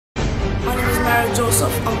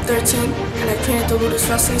Joseph. I'm 13 and I train at the Ludus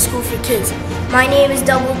Wrestling School for Kids. My name is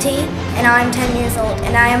Double T and I'm 10 years old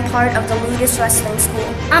and I am part of the Ludus Wrestling School.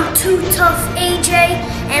 I'm Too Tough AJ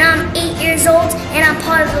and I'm 8 years old and I'm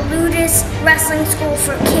part of the Ludus Wrestling School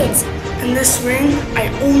for Kids. In this ring, I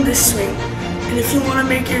own this ring. And if you want to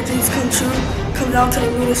make your dreams come true, come down to the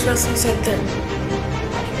Ludus Wrestling Center.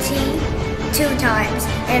 T 2 times.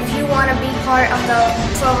 And if you want to be part of the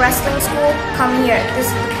pro wrestling school, come here. This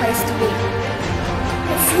is the place to be.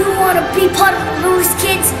 If you want to be part of the Ludus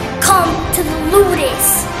Kids, come to the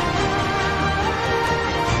Ludus.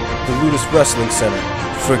 The Ludus Wrestling Center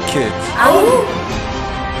for kids. Ow!